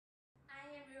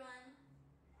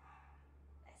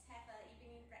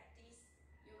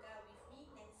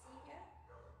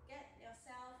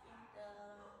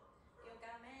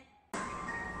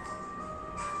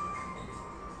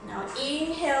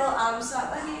inhale, arms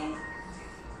up again.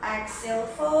 Exhale,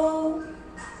 fold.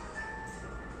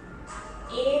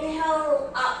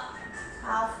 Inhale, up,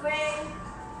 halfway.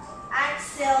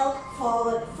 Exhale,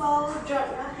 forward fold, drop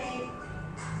your head.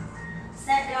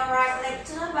 Step your right leg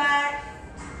to the back.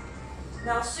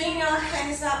 Now swing your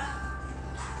hands up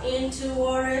into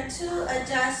warrior two.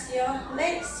 Adjust your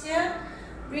legs here.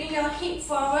 Bring your hip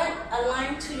forward,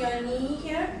 align to your knee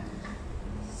here.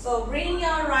 So bring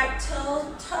your right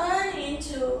toe, turn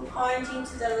into pointing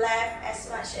to the left as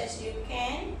much as you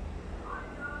can.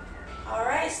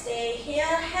 Alright, stay here,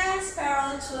 hands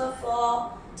parallel to the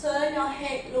floor. Turn your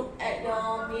head, look at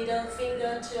your middle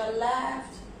finger to your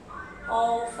left.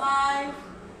 Hold 5,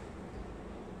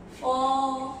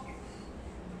 4,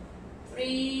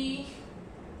 3,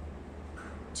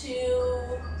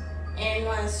 2, and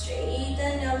 1.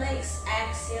 Straighten your legs,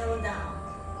 exhale down.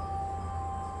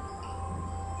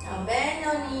 Now bend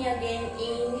your knee again,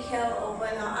 inhale,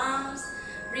 open your arms.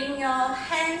 Bring your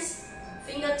hands,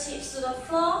 fingertips to the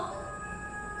floor,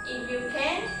 if you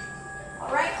can.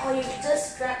 Alright, or you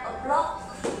just grab a block,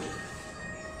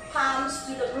 palms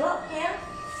to the block here.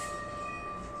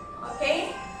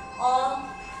 Okay, or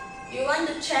you want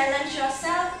to challenge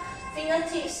yourself,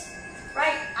 fingertips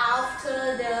right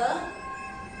after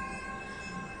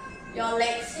your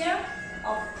legs here,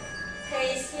 or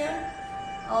face here.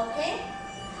 Okay,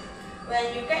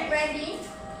 when you get ready,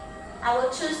 I will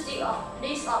choose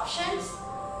these options,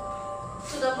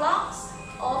 to the blocks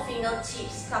or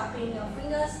fingertips, cupping your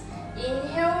fingers.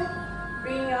 Inhale,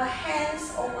 bring your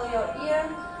hands over your ear,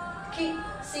 keep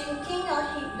sinking your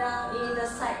hip down in the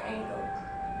side angle.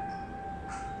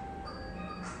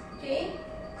 Okay,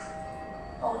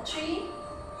 hold 3,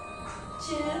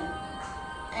 2,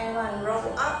 and 1.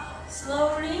 Roll up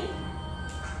slowly.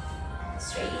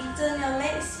 Straighten your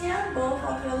legs here, both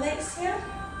of your legs here.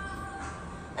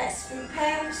 Let's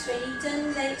prepare,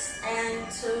 straighten legs and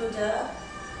to the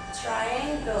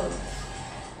triangle.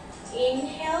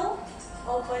 Inhale,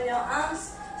 open your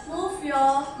arms, move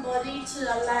your body to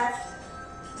the left.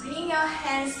 Bring your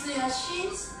hands to your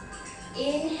shins.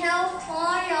 Inhale,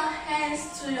 point your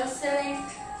hands to your ceiling.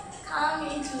 Come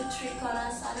into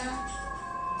Trikonasana.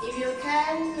 If you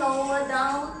can, lower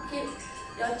down, keep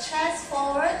your chest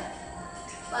forward,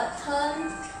 but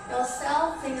turn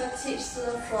yourself fingertips to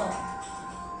the floor,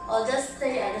 or just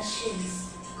stay at the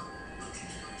shins.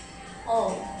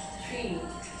 Hold 3,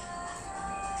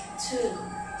 2,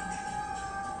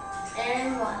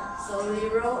 and 1. Slowly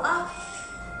roll up.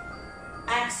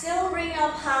 Exhale, bring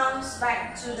your palms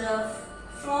back to the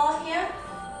floor here.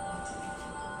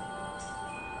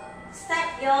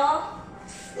 Step your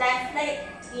left leg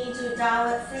into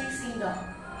downward facing dog.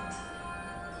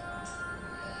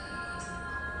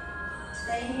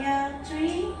 Stay here,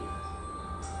 3,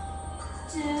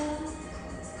 2,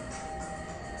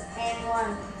 and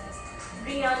 1.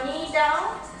 Bring your knee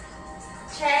down,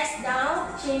 chest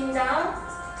down, chin down.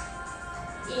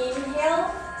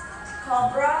 Inhale,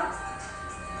 cobra.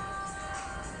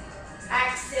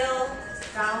 Exhale,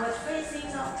 downward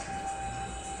facing dog.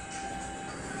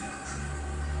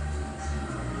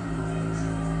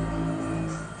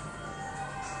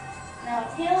 Now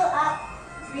heel up,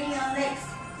 bring your legs,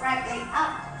 right leg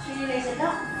up, 3-legged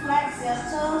dog, flex your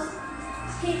toes.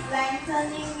 Keep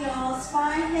lengthening your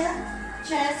spine here.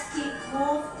 Chest keep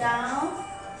move down,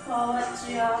 forward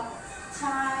to your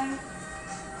thigh.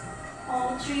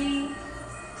 Hold 3,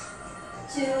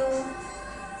 2,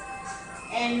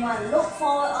 and 1. Look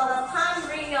forward on the palm,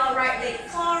 bring your right leg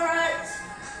forward.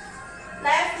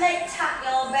 Left leg, tuck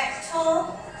your back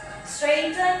toe.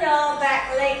 Straighten your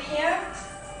back leg here.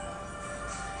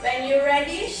 When you're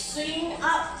ready, swing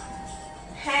up,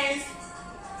 hands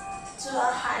to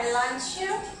a high lunge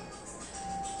here.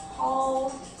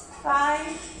 Hold 5,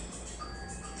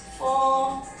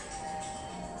 4,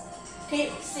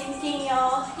 keep sinking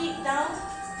your hip down.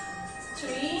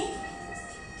 3,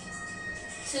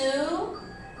 2,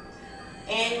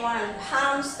 and 1.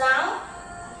 Palms down.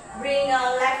 Bring your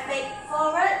left leg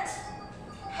forward.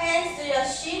 Hands to your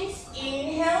shins.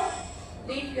 Inhale.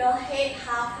 Lift your head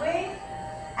halfway.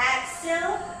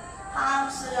 Exhale.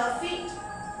 Palms to your feet.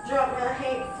 Drop your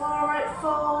head forward.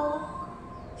 Fold.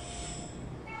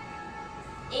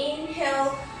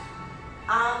 Inhale.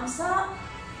 Arms up.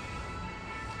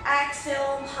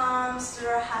 Exhale. Palms to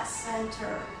your heart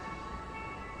center.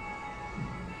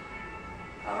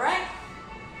 Alright.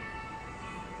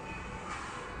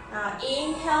 Now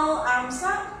inhale, arms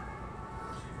up.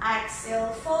 Exhale,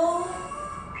 fold.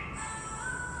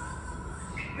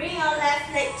 Bring your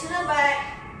left leg to the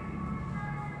back.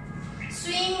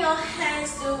 Swing your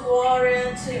hands to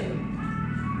warrior two.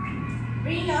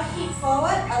 Bring your hip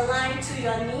forward, align to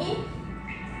your knee.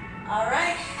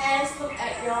 Alright, hands look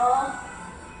at your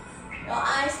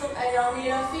eyes look at your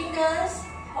middle fingers.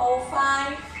 Hold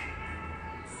 5,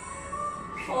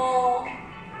 4,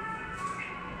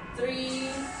 3,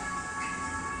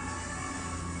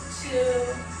 2,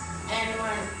 and 1.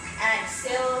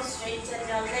 Exhale, straighten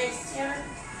your legs here.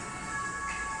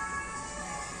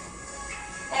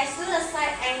 Let's do the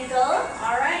side angle,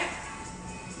 alright?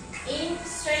 In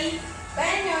straight,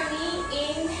 bend your knee,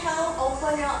 inhale,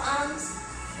 open your arms.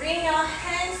 Bring your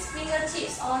hands,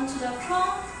 fingertips onto the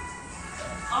floor.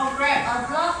 Or grab a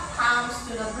block, palms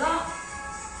to the block.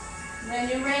 When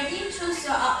you're ready, choose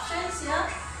your options here.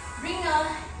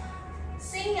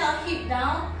 Sink your hip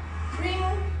down.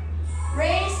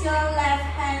 Raise your left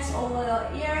hands over your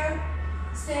ear.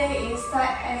 Stay in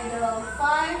side angle.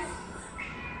 5,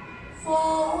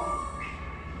 4,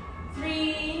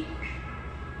 3,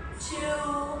 2,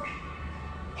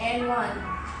 and 1.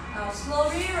 Now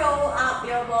slowly roll up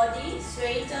your body,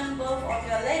 straighten both of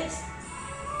your legs.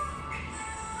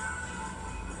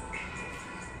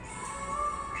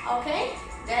 Okay,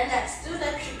 then let's do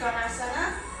the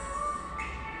Trikonasana.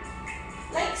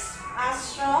 Legs are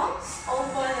strong,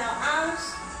 open your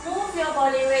arms, move your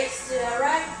body weight to the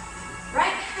right.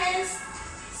 Right hands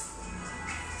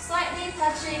slightly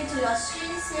touching to your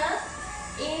shins here.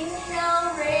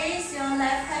 Inhale, raise your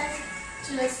left hand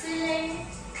to the ceiling.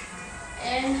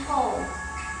 And hold.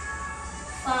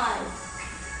 5,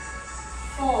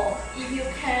 4. If you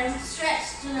can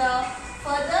stretch to the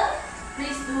further,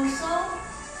 please do so.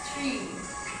 3,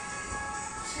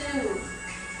 2,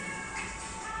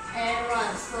 and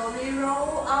 1. Slowly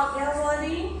roll up your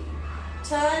body.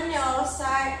 Turn your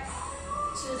side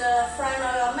to the front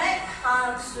of your mat,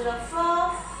 palms to the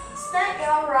floor. Step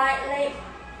your right leg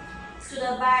to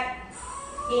the back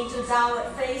into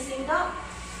downward facing dog.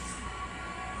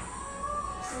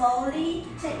 Slowly,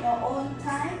 take your own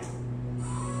time.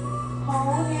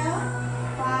 Hold here.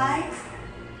 5,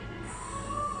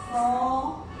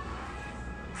 4,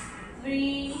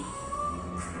 3,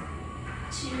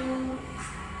 2,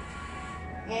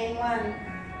 and 1.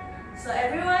 So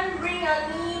everyone, bring your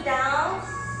knee down,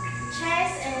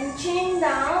 chest and chin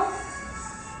down.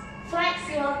 Flex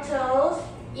your toes.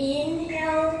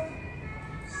 Inhale,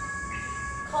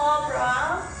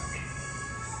 cobra.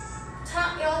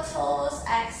 Tuck your toes,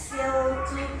 exhale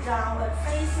to downward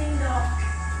facing dog.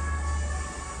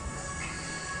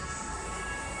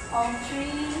 On 3,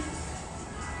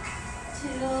 2,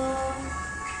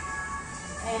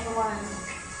 and 1.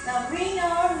 Now bring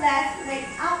your left leg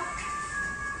up,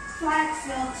 flex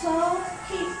your toe,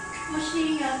 keep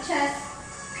pushing your chest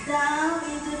down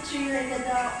into three-legged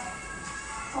dog.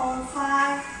 Hold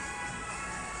 5,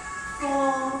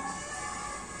 4,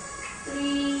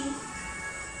 3,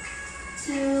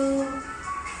 2,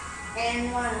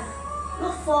 and 1.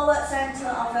 Look forward, center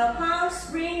of your palms.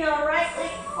 Bring your right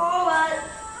leg forward.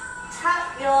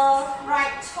 Tuck your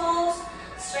right toes.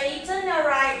 Straighten your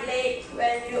right leg.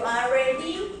 When you are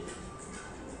ready,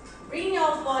 bring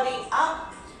your body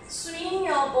up. Swing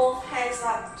your both hands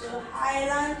up to high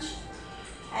lunge.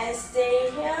 And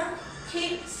stay here.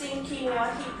 Keep sinking your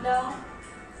hip down.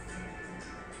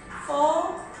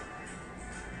 4,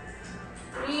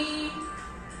 3,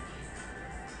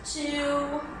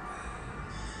 2,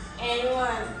 and 1.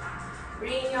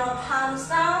 Bring your palms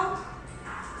down.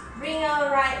 Bring your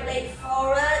right leg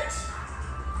forward.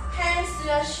 Hands to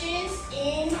your shins.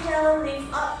 Inhale,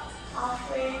 lift up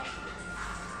halfway.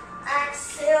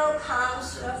 Exhale,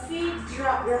 palms to your feet.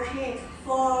 Drop your head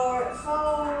forward,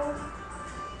 fold.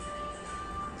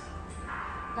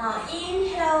 Now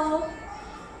inhale,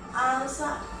 arms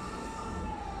up,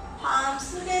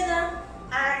 palms together.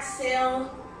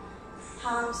 Exhale,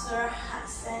 palms to your heart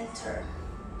center.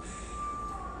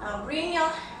 Now bring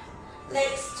your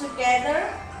legs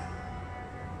together.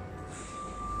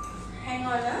 Hang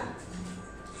on.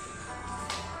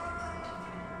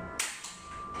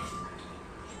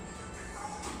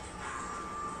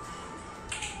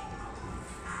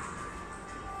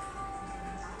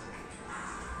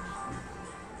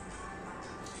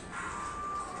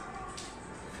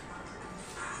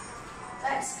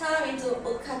 Let's come into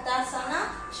Utkatasana,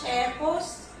 chair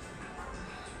pose.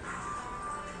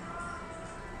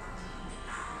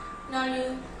 Now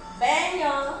you bend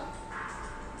your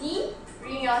knee,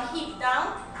 bring your hip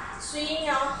down, swing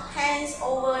your hands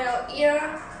over your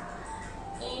ear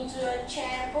into a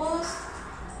chair pose.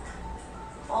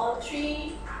 Hold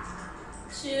 3,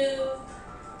 2,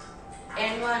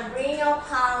 and 1. Bring your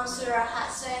palms to your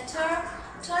heart center.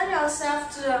 Turn yourself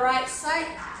to the right side.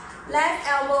 Left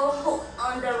elbow hook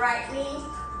on the right knee.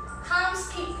 palms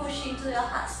keep pushing to your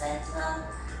heart center.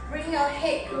 Bring your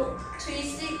head, look,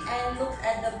 twist it and look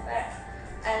at the back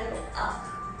and look up.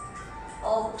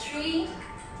 Hold 3,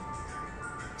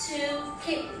 2,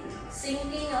 keep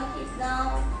sinking your hip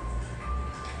down.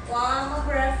 One more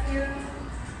breath here.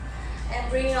 And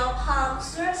bring your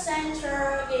palms to your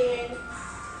center again.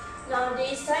 Now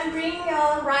this time bring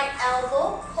your right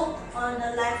elbow, hook on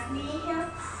the left knee here.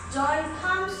 Join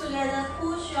palms together,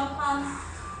 push your palm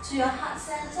to your heart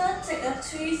center. Take a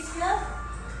twist here.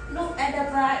 Look at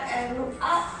the back and look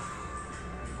up.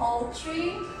 Hold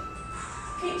 3.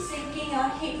 Keep sinking your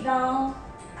hip down.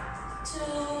 2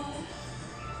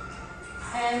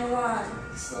 and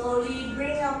 1. Slowly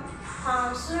bring your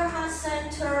palms to your heart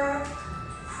center.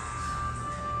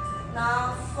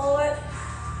 Now forward.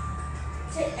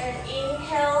 Take an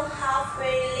inhale,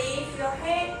 halfway lift your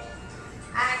head.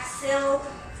 Exhale,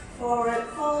 forward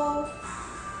fold.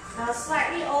 Now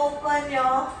slightly open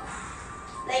your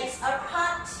legs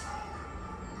apart.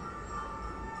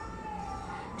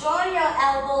 Join your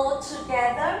elbow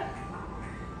together.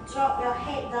 Drop your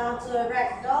head down to a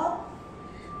ragdoll.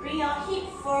 Bring your hip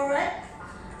forward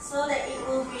so that it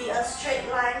will be a straight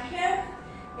line here.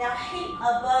 Your hip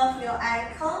above your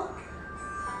ankle.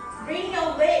 Bring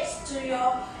your weights to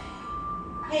your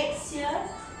hips here.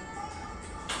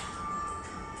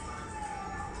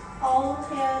 Hold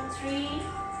here, 3,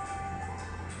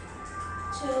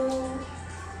 2,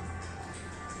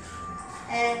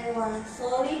 and 1.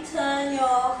 Slowly turn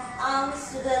your arms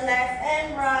to the left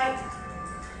and right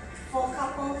for a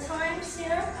couple times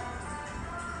here.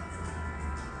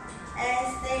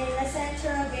 And stay in the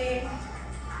center again.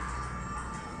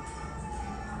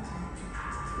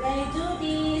 When you do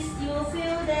this, you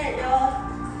feel that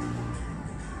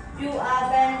you are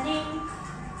bending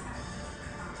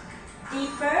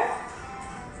deeper.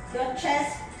 Your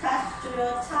chest touch to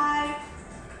your thigh.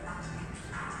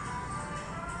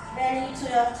 Belly to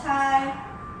your thigh.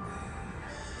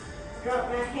 Drop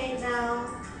your head down.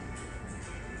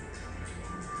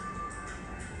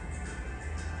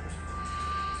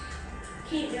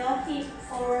 Keep your hip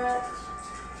forward.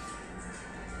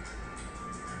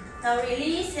 Now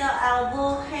release your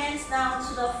elbow, hands down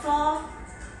to the floor.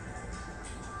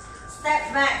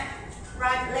 Step back,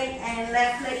 right leg and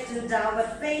left leg to downward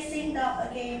facing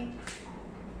dog again.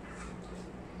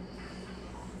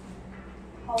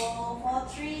 Hold for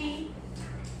 3,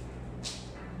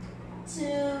 2,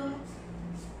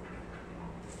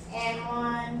 and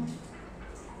 1.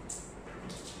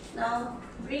 Now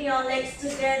bring your legs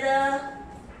together,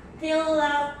 heel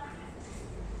up,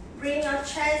 bring your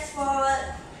chest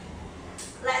forward.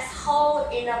 Let's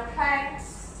hold in a plank.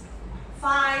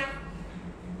 5,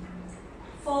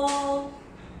 4,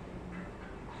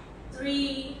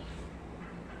 3,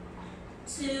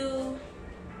 2,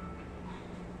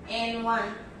 and 1.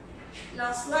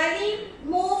 Now slightly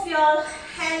move your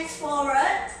hands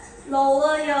forward.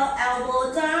 Lower your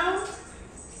elbow down.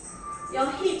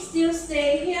 Your hips still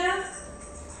stay here.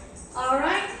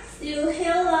 Alright, still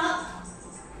heel up.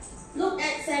 Look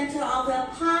at center of your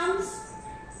palms.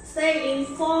 Stay in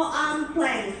forearm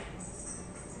plank.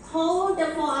 Hold the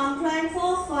forearm plank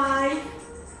for 5,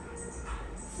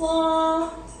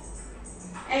 4.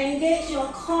 Engage your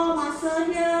core muscle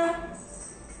here.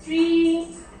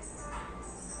 3,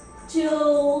 2,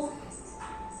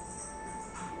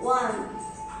 1.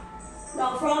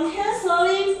 Now from here,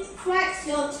 slowly flex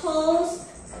your toes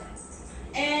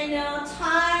and your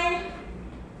thigh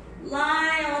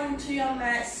lie onto your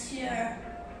mats here.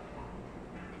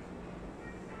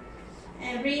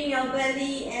 And bring your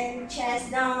belly and chest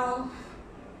down.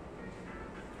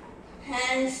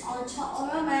 Hands on top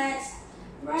of your mat.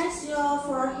 Rest your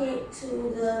forehead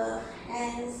to the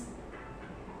hands.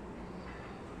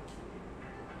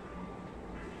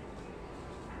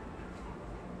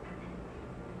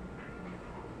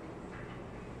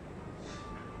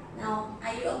 Now,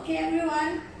 are you okay,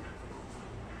 everyone?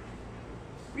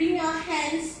 Bring your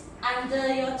hands under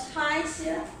your thighs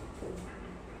here.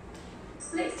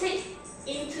 Split it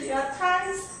into your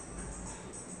thighs.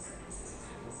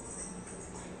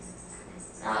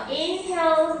 Now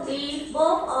inhale, lift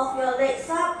both of your legs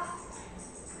up.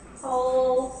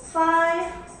 Hold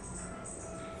 5,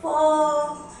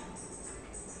 4,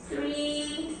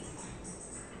 3,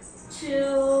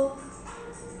 2,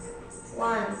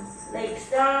 1. Legs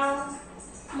down.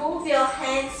 Move your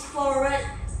hands forward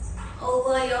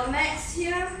over your mats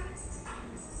here.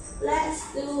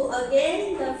 Let's do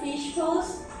again the fish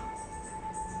pose.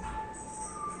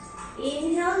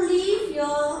 Inhale, lift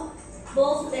your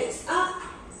both legs up.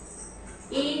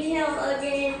 Inhale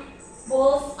again,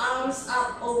 both arms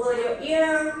up over your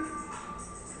ear.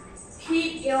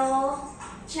 Keep Keep your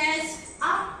chest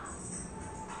up.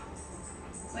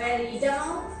 Belly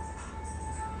down.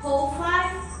 Hold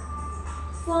 5,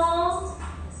 4,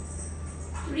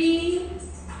 3,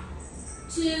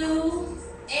 2,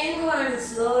 and 1.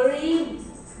 Slowly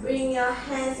bring your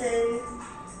hands and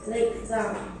legs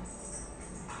down.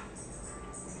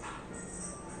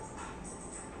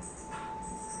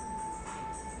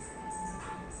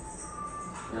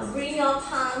 Now bring your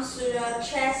palms to your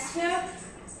chest here.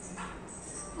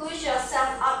 Push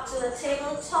yourself up to the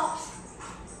tabletops.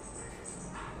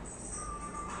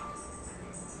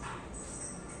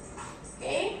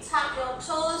 Okay, tap your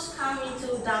toes, come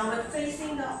into downward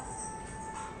facing dog.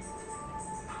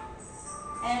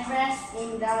 And rest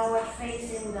in downward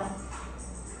facing dog.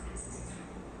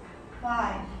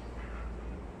 5,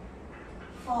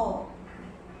 4,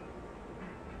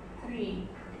 3,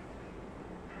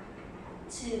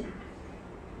 2,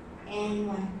 and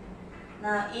 1.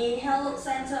 Now inhale, look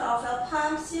center of your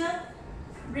palms here.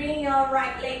 Bring your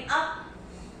right leg up.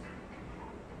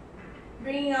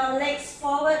 Bring your legs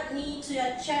forward, knee to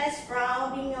your chest,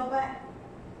 rounding your back.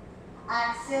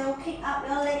 Exhale, kick up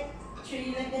your leg,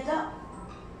 three-legged dog.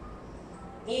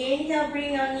 Inhale,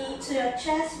 bring your knee to your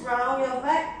chest, round your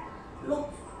back, look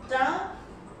down.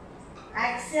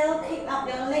 Exhale, kick up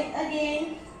your leg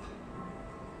again.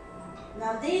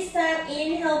 Now this time,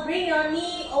 inhale, bring your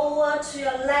knee over to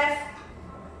your left,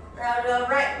 your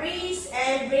right wrist,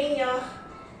 and bring your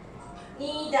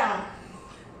knee down.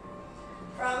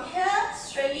 From here,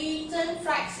 straighten,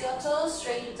 flex your toes,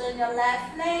 straighten your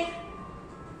left leg.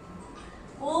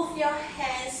 Move your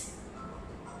hands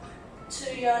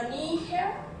to your knee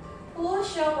here.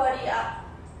 Push your body up,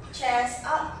 chest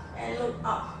up, and look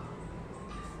up.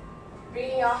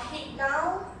 Bring your hip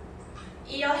down.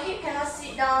 If your hip cannot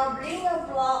sit down, bring a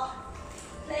block.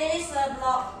 Place a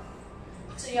block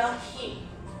to your hip.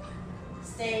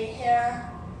 Stay here.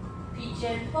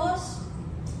 Pigeon pose.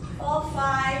 4,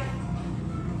 5,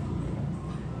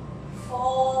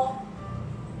 4,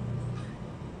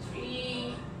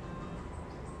 3,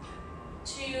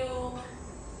 2,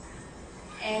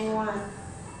 and 1.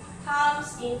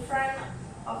 Palms in front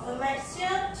of the mat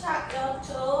here. Tuck your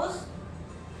toes.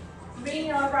 Bring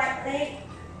your right leg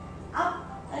up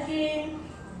again.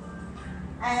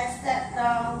 And step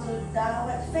down to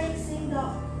downward facing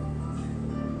dog.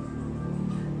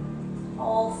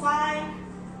 All 5,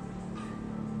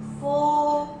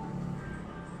 4,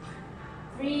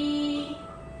 3,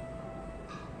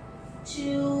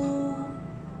 2,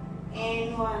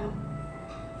 and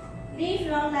 1. Lift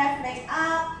your left leg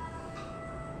up,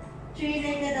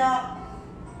 three-legged dog.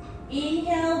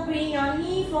 Inhale, bring your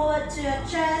knee forward to your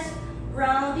chest,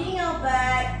 rounding your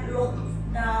back, look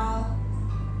down.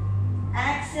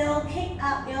 Exhale, kick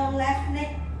up your left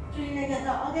leg, three-legged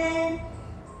dog again.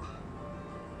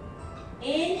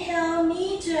 Inhale,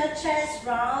 knee to your chest,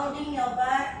 rounding your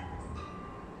back.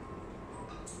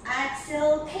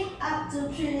 Exhale, kick up to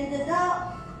three-legged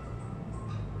dog.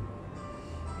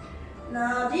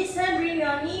 Now this time, bring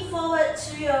your knee forward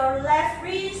to your left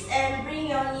wrist and bring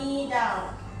your knee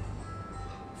down.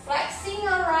 Flexing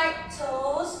your right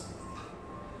toes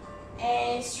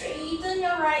and straighten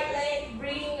your right leg.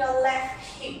 Bring your left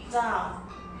hip down.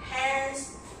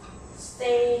 Hands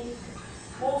stay.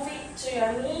 Move it to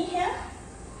your knee here.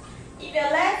 If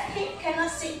your left hip cannot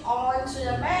sit onto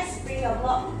the mat, bring a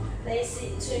block. Place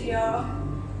it to your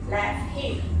left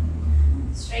hip.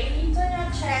 Straighten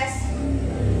your chest.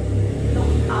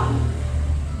 Look up.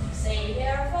 Stay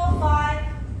here for 5,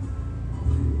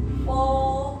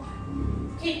 4.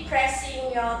 Keep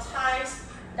pressing your thighs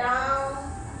down.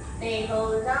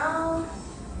 Navel down.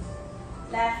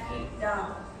 Left hip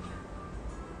down.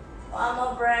 One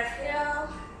more breath here.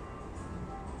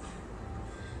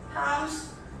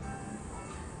 Palms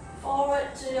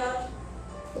forward to your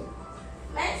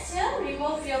mat here.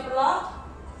 Remove your block.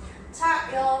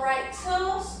 Tuck your right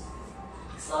toes.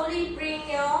 Slowly bring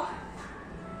your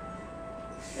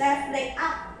left leg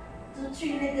up to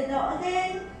three-legged dog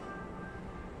again.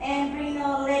 And bring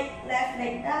your left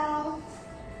leg down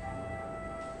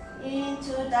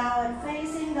into downward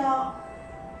facing dog.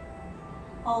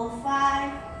 Hold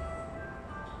 5,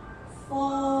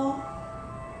 4,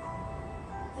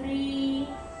 3,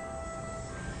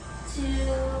 2,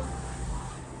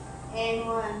 and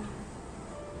 1.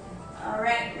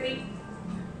 Alright, great.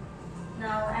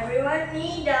 Now everyone,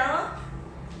 knee down.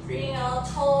 Bring your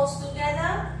toes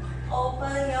together.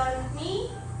 Open your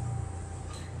knee.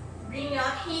 Bring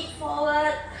your hip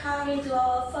forward. Come into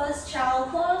our first child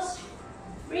pose.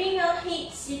 Bring your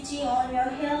hips sitting on your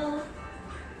heel.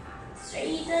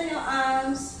 Straighten your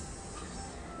arms.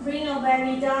 Bring your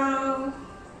belly down.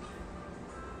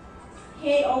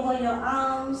 head over your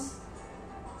arms.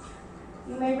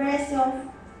 You may rest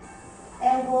your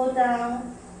elbow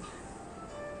down.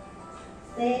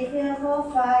 Stay here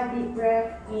for 5 deep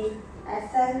breaths in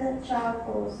extended child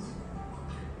pose.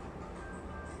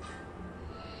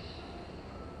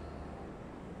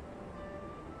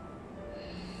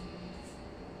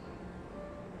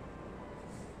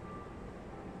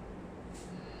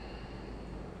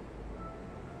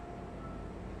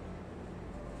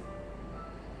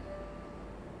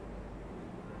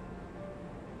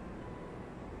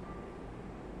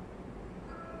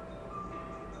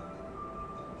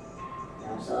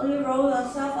 Slowly roll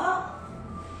yourself up.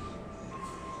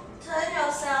 Turn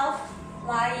yourself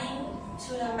lying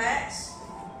to the mat.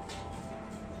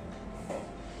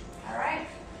 Alright.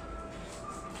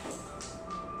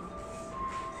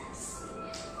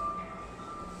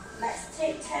 Let's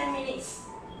take 10 minutes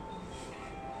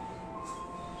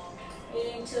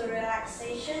into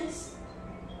relaxations.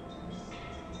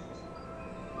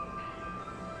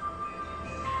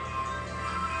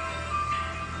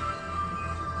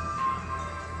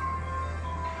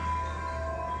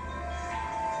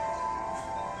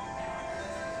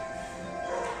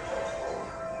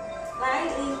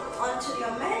 Lying onto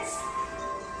your mat.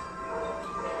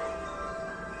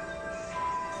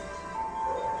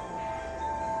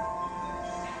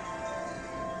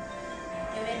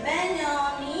 You may bend your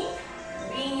knee,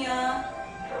 bring your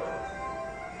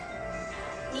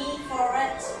knee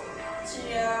forward to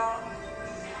your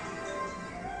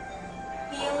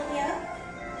heel here.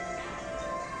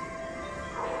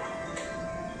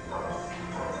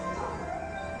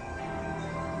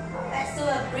 Let's do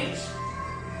a bridge.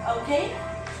 Okay,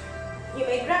 you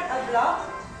may grab a block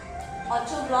or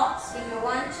 2 blocks if you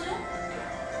want to.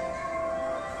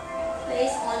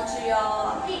 Place onto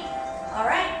your hip.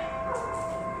 Alright.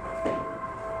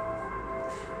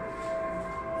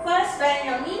 First, bend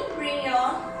your knee, bring your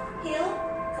heel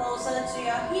closer to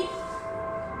your hip.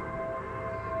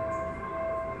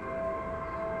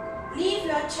 Lift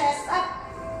your chest up.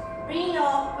 Bring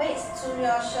your weights to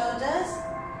your shoulders.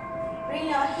 Bring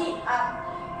your hip up.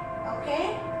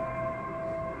 Okay?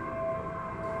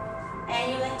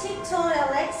 And you will tiptoe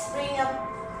your legs, bring a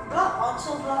block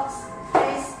or 2 blocks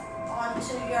placed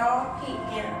onto your hip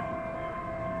here.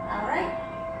 Alright?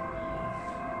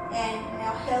 And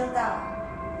now heel down.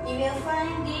 If you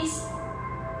find this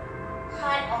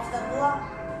height of the block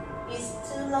is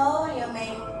too low, you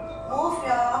may move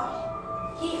your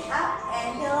hip up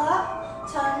and heel up.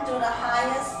 Turn to the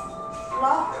highest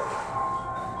block.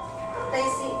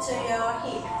 Place it to your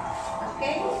hip.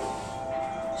 Okay?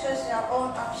 Choose your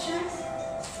own options.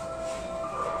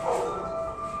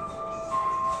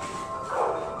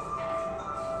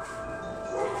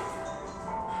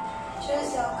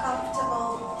 Choose your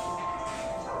comfortable.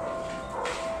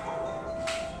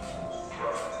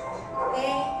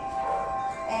 Okay,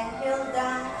 and heel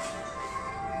down.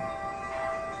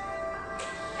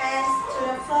 Hands to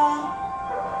the floor,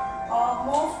 or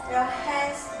move your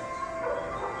hands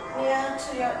near to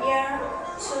your ear.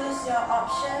 Choose your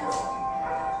option.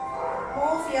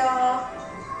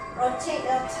 Rotate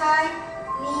your thigh,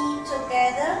 knee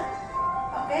together.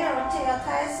 Okay, rotate your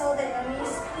thigh so that your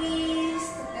knees squeeze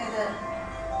together.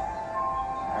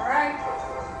 Alright.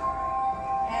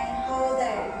 And hold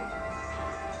there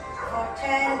for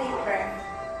 10 deep breaths.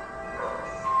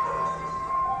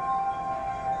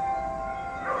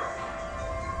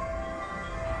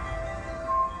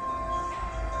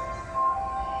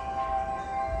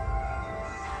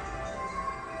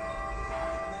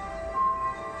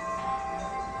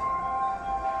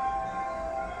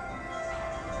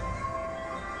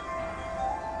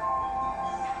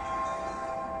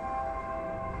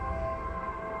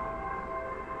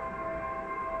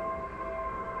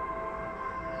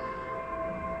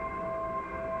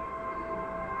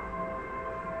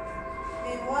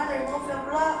 If you want to remove your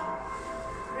block,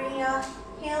 bring your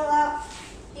heel up,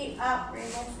 hip up,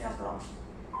 remove your block.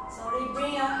 Slowly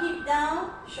bring your hip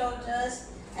down,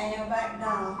 shoulders, and your back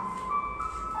down.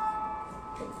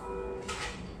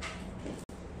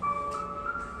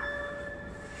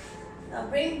 Now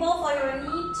bring both of your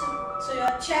knees to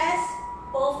your chest,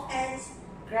 both hands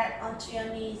grab onto your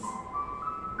knees.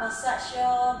 Massage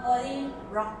your body,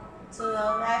 rock to the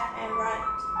left and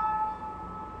right.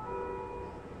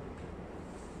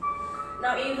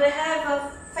 Now if you have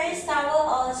a face towel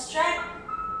or a strap,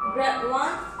 grab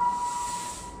one.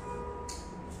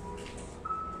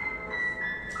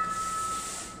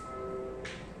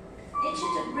 Need you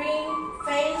to bring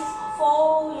face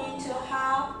fold into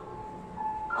half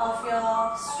of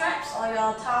your straps or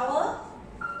your towel.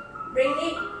 Bring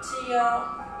it to your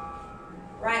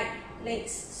right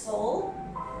leg's sole.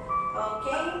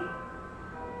 Okay.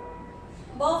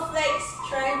 Both legs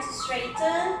try to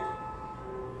straighten.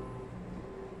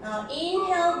 Now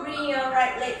inhale, bring your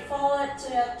right leg forward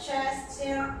to your chest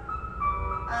here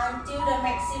until the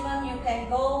maximum you can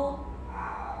go,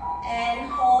 and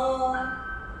hold.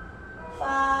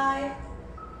 5,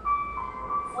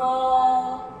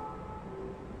 4,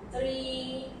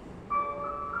 3,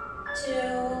 2,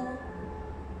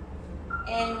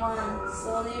 and 1.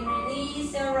 Slowly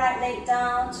release your right leg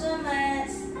down to the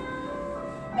mat.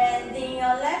 Bending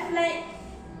your left leg.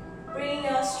 Bring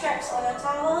your straps or your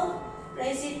towel.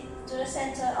 Place it to the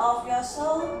center of your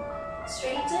sole.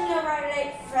 Straighten your right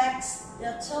leg. Flex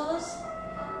your toes.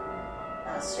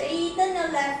 Now straighten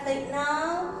your left leg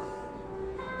now.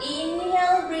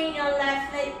 Inhale, bring your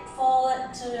left leg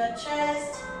forward to your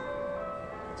chest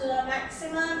to the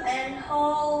maximum and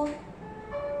hold.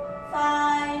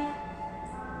 5,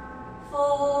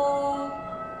 4,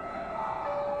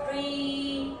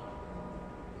 3,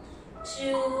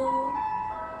 2,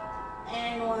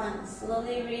 and 1.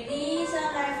 Slowly release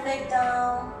your left leg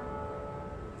down.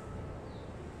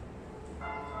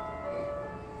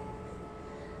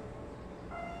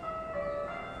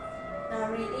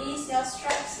 Now release your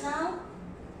straps now.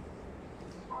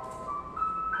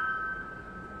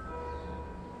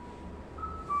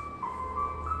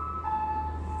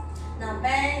 Now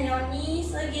bend your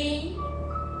knees again.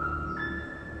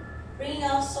 Bring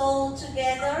your sole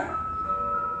together.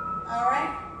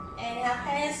 Alright? And your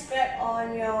hands grab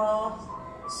on your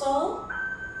sole.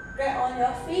 Grab on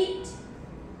your feet.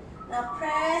 Now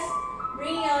press.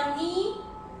 Bring your knee.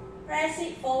 Press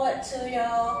it forward to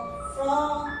your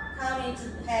floor. Come into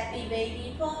happy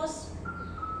baby pose.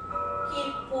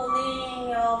 Keep pulling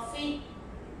your feet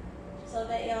so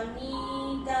that your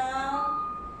knee down,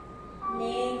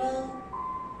 navel,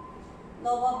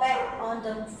 lower back on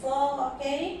the floor,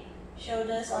 okay?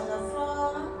 Shoulders on the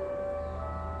floor.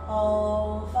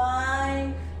 Hold.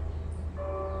 5,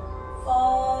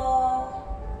 4,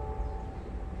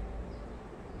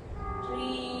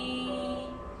 3,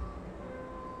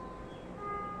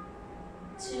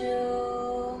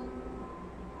 2,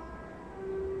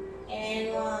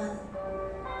 and 1.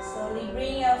 Slowly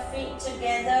bring your feet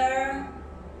together.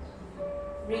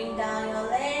 Bring down your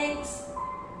legs.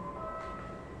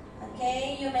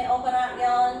 Okay, you may open up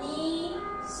your knee,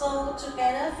 sole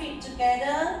together, feet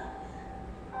together.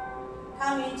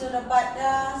 Come into the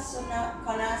Baddha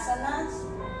Konasanas.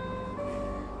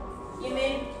 You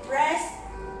may rest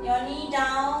your knee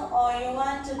down, or you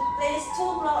want to place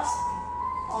 2 blocks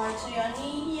onto your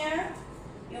knee here.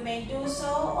 You may do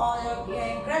so, or you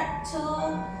can grab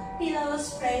 2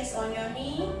 pillows placed on your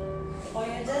knee, or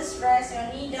you just rest your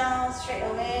knee down straight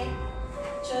away.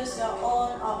 Choose your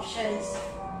own options.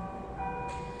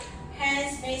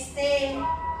 Hands may stay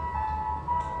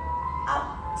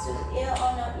up to the ear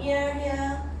on your ear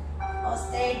here, or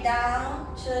stay down.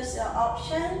 Choose your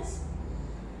options.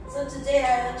 So today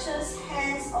I will choose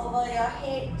hands over your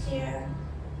head here.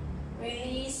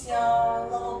 Release your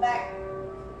lower back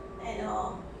and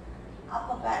your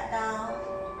upper back down,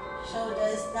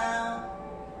 shoulders down.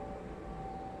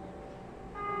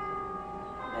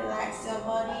 Relax your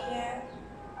body here.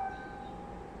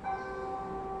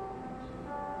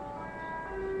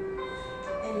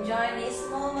 Enjoy this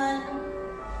moment.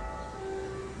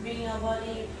 Bring your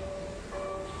body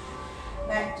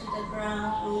back to the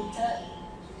ground, rooted.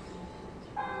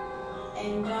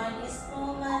 Enjoy this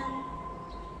moment.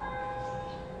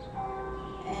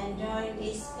 Enjoy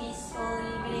this peaceful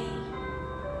living.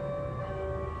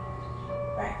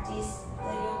 Practice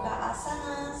the yoga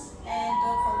asanas, and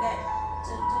don't forget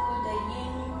to do the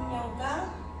yin yoga,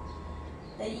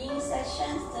 the yin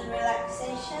sessions, the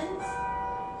relaxations.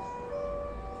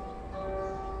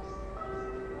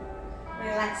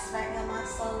 Relax back your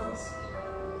muscles.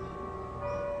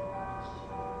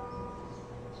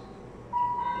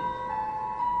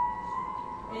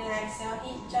 Relax your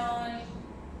hip joint.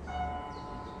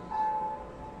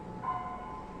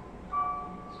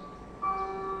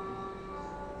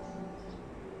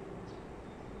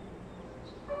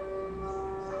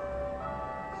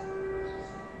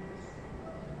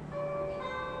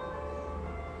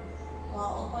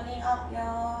 While opening up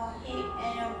your hip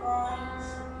and your groins.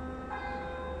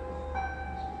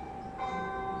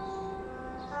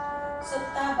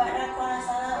 Supta Baddha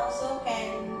Konasana also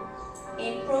can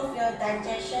improve your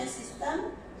digestion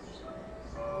system.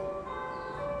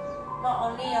 Not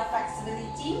only your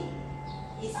flexibility,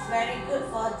 it's very good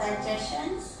for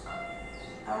digestions.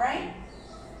 Alright?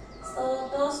 So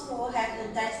those who have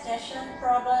the digestion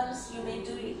problems, you may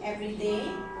do it every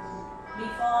day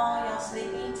before your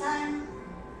sleeping time.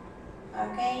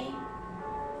 Okay?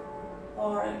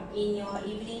 Or in your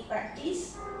evening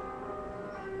practice,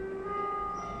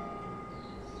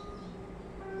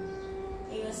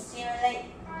 it will stimulate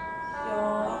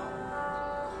your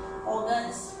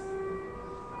organs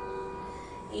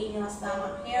in your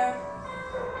stomach here.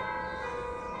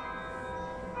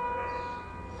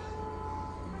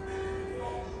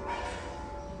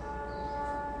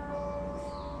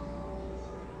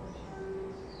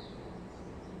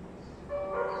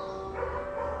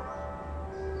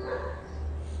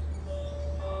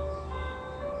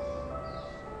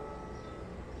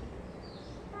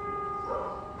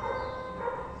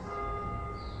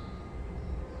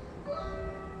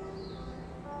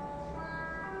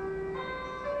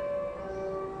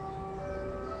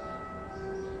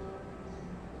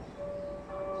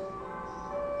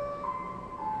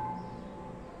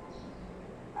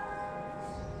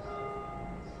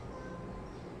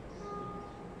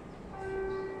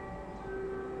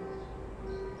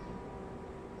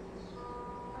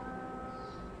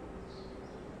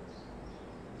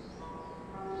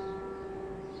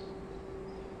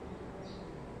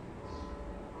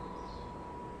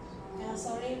 Now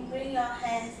slowly bring your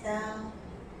hands down,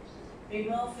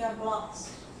 remove your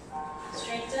blocks,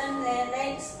 straighten the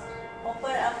legs,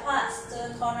 open apart to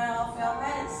the corner of your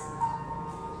hands.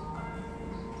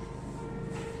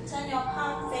 Turn your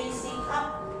palm facing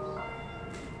up,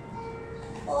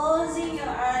 closing your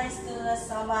eyes to the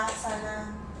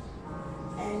Savasana.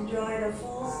 Enjoy the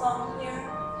full song here.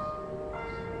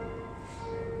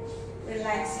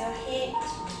 Relax your head.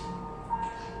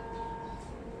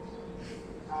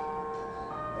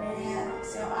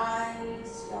 Relax your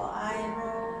eyes, your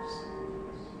eyebrows.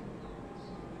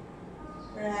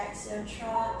 Relax your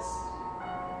throat.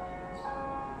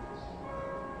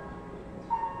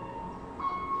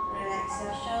 Relax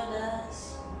your shoulders.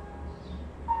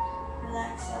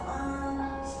 Relax your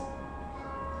arms.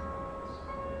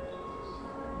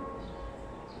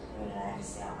 Relax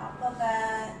your upper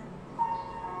back.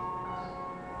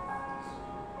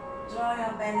 Draw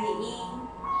your belly in.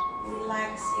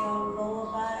 Relax your lower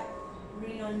back.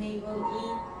 Bring your navel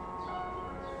in.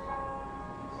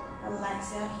 Relax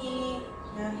your hip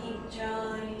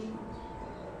joint.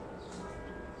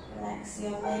 Relax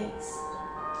your legs.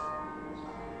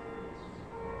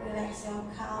 Relax your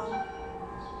calf.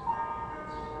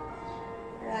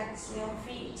 Relax your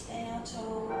feet and your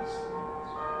toes.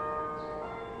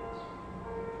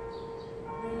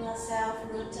 Bring yourself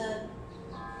rooted.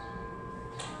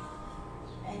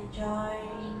 Enjoy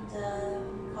the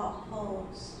cock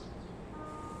pose.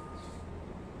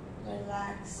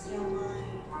 Relax your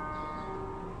mind.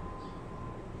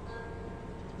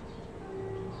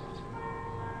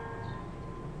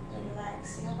 Relax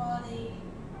your body.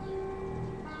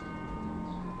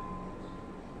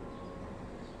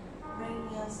 Bring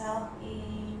yourself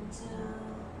into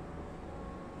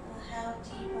a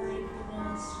healthy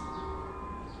mindfulness.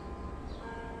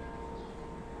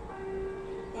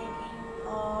 Thinking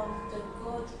of the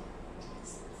good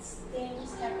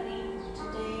things happening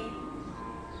today.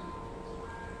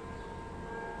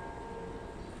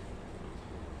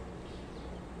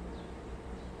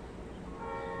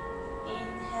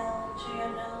 Inhale through your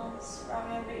nose from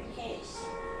your ribcage,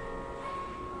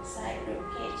 side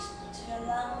ribcage to your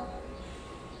lung.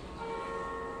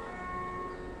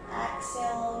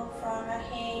 Exhale from your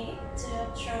head to your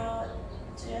throat,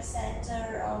 to the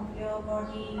center of your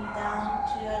body, down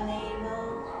to your navel.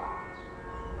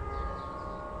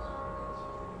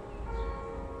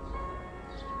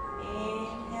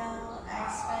 Inhale,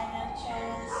 expand your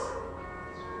chest.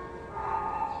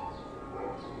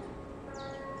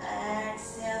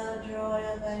 Exhale, draw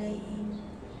your belly in.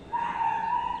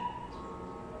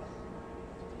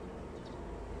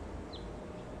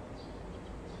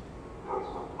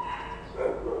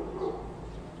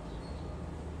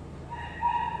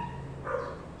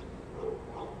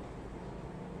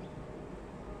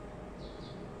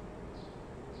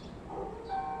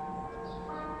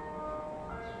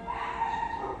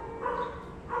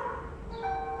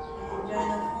 Enjoy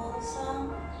the full song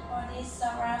for this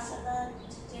Savasana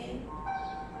today.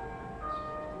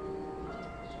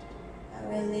 I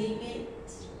will leave it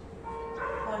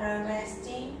for the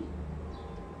resting.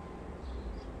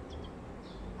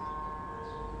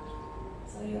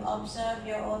 So you observe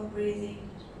your own breathing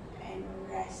and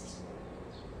rest.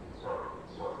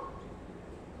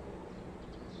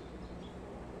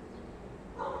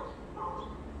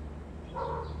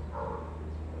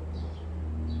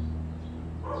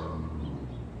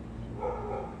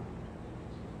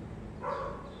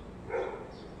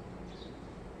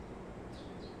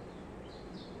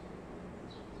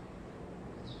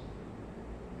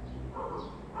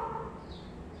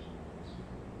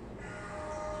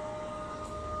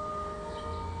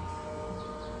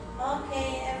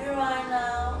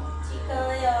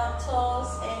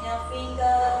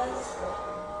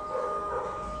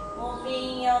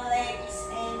 your legs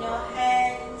and your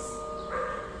hands.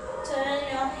 Turn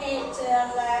your head to the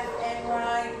left and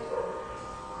right.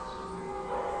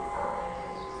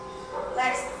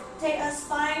 Let's take a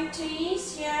spine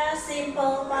twist here.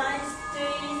 Simple spine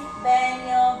twist.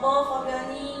 Bend both of your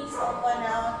knees. Open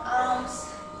out arms.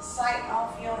 Side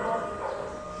of your body.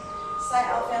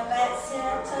 Side of your legs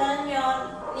here. Turn your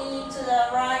knee to the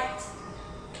right.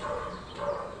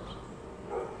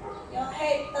 Your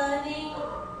head turning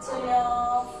to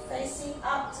your facing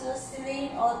up to the ceiling,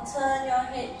 or turn your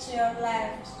head to your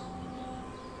left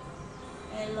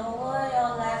and lower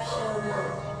your left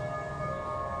shoulder.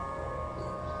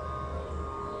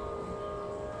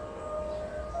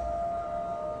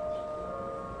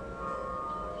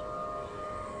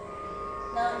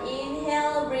 Now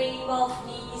inhale, bring both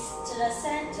knees to the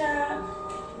center.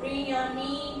 Bring your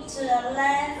knee to the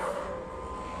left.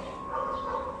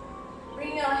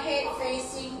 Bring your head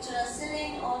facing to the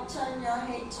ceiling, or turn your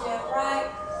head to your right.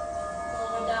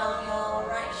 Lower down your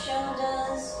right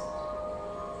shoulders.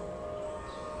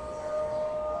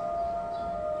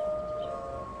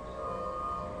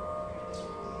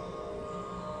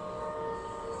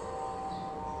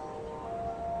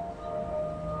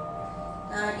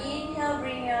 Now inhale,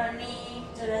 bring your knee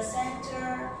to the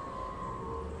center.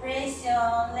 Raise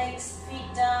your legs,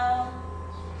 feet down.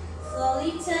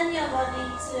 Slowly turn your body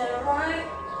to the right.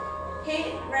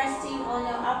 Head resting on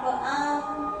your upper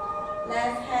arm.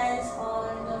 Left hands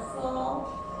on the floor.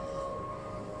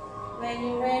 When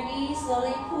you're ready,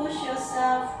 slowly push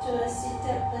yourself to a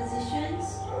seated position.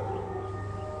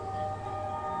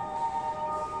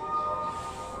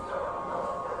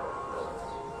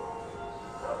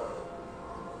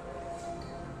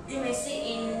 You may sit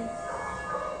in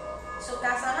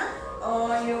Sukhasana,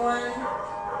 or you want.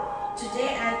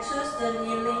 Today I choose the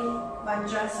kneeling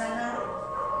Vajrasana.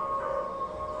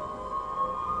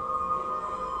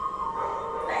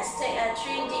 Let's take a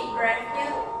 3 deep breath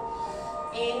here.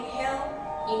 Inhale,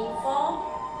 in 4.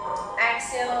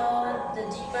 Exhale, the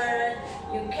deeper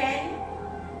you can.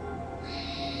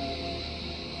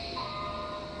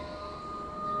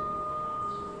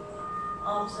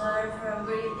 Observe your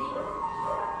breathing.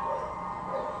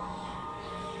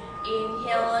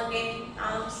 Inhale again,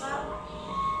 arms up.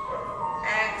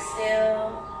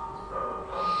 Exhale.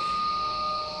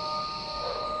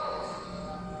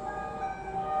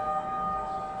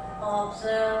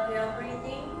 Observe your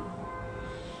breathing.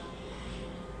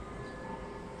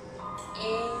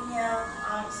 Inhale,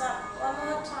 arms up. One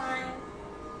more time.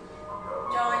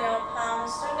 Join your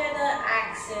palms together.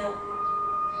 Exhale.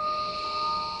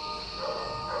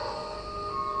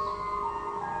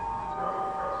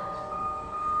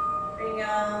 Bring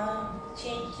your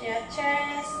chin to your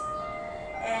chest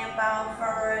and bow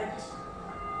forward.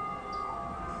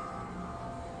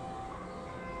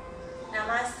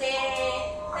 Namaste.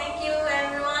 Thank you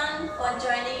everyone for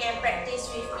joining and practice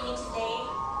with me today.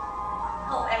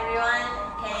 Hope everyone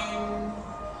can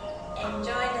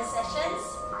enjoy the sessions.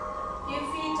 Feel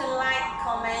free to like,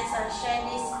 comment and share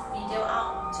this video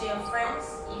out to your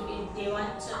friends if they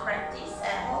want to practice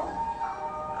at home.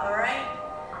 Alright,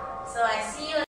 so I see you